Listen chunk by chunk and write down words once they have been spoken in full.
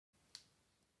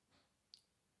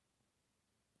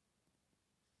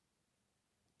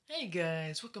Hey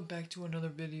guys, welcome back to another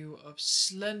video of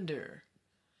Slenderman.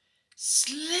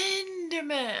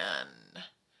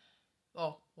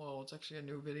 Oh, well, it's actually a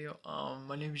new video.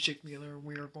 My name is Jake Mueller.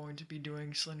 We are going to be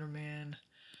doing Slenderman.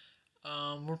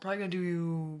 We're probably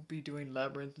gonna be doing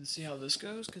Labyrinth and see how this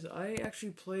goes, because I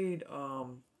actually played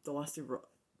the last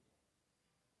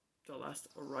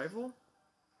Arrival.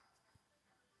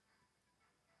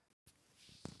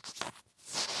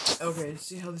 Okay,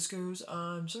 see how this goes.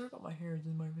 I'm sorry about my hair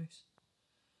in my face.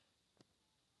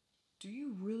 Do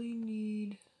you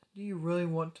really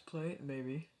want to play it?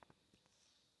 Maybe.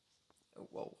 Oh,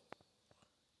 whoa.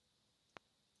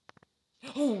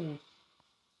 Oh!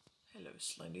 Hello,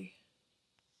 Slendy.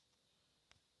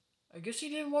 I guess he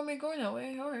didn't want me going that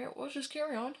way. Alright, we'll just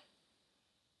carry on.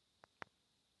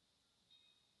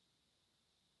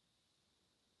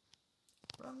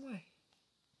 Wrong way.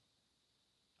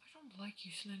 I don't like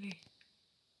you, Slendy.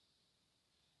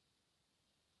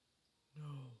 No.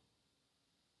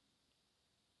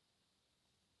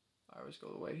 I always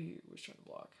go the way he was trying to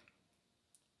block.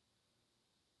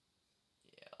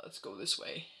 Yeah, let's go this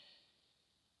way.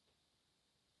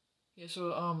 Yeah,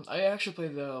 so, I actually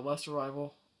played the last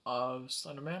Arrival of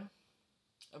Slenderman.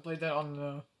 I played that on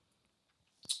the...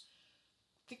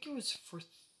 I think it was for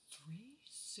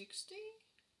 360?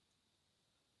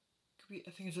 Could be, I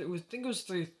think it was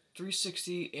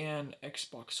 360 and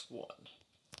Xbox One.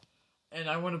 And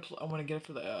I want to get it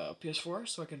for the PS4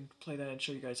 so I can play that and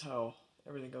show you guys how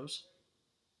everything goes.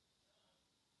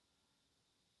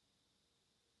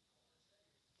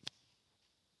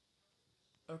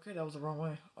 Okay, that was the wrong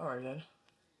way. Alright then.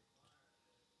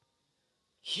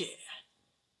 Yeah.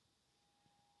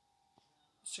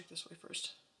 Let's check this way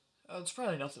first. Oh, there's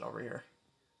probably nothing over here.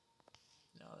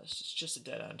 No, this is just a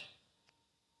dead end.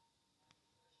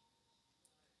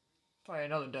 Probably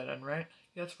another dead end, right?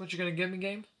 That's what you're gonna give me,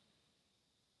 game?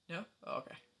 No? Oh,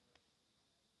 okay.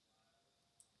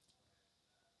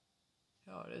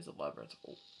 Oh, it is a labyrinth.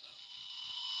 Oh.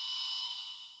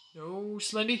 No,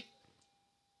 Slendy!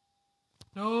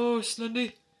 No,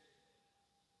 Slendy!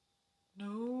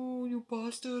 No, you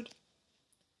bastard!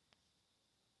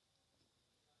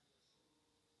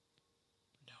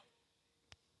 No.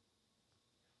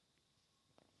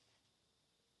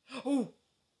 Oh!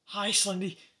 Hi,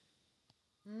 Slendy!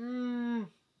 Mmm.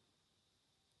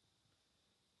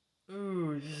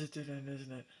 Ooh, this is a dead end,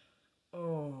 isn't it?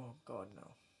 Oh, God,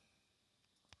 no.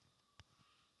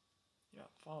 You're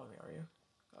not following me, are you?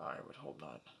 I would hope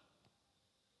not.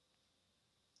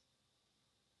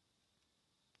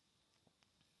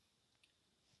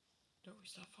 No,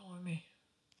 he's not following me.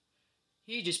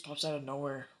 He just pops out of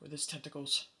nowhere with his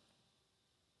tentacles.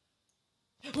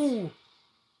 Ooh!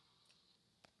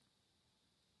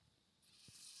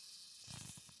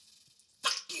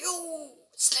 Fuck you,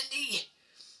 Slendy! Is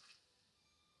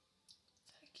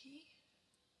that a key?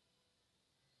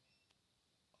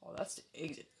 Oh, that's the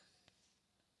exit.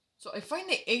 So I find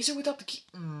the exit without the key.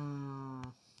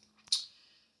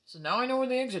 So now I know where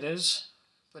the exit is,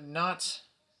 but not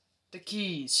the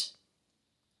keys.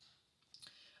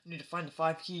 I need to find the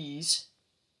 5 keys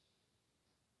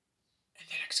and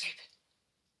then escape.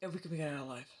 If we can get out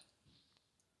alive.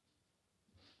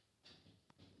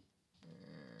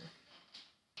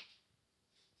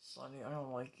 Sonny, I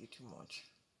don't like you too much.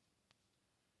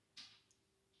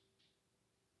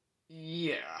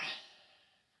 Yeah.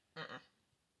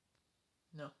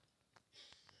 No.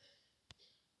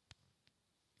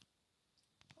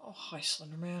 Oh, hi,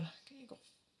 Slenderman. Can you go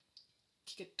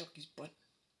kick a ducky's butt?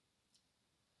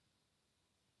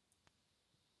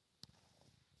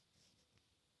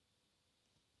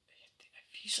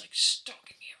 He's like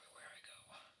stalking me everywhere I go.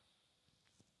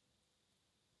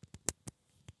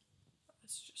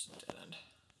 That's just a dead end.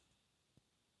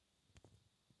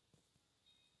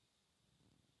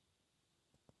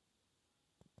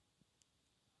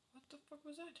 What the fuck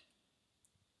was that?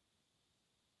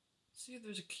 See if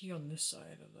there's a key on this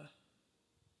side of the...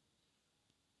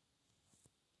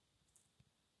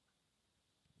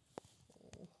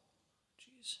 Oh,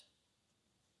 jeez.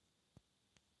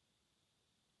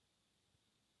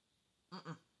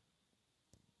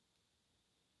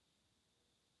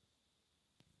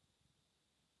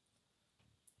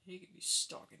 He could be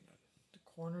stalking the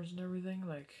corners and everything,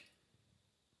 like...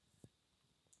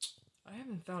 I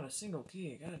haven't found a single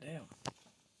key, goddamn.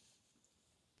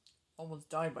 Almost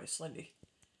died by Slendy.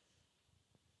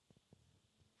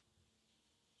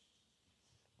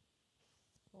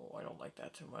 Oh, I don't like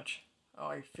that too much. Oh,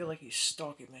 I feel like he's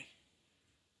stalking me.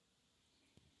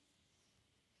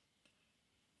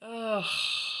 Ugh,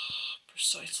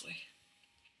 precisely.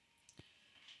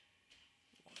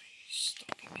 Why he's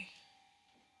stalking me?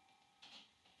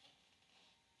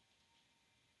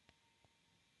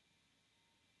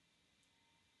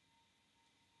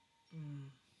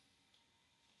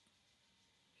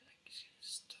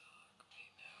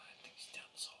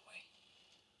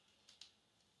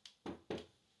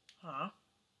 Huh?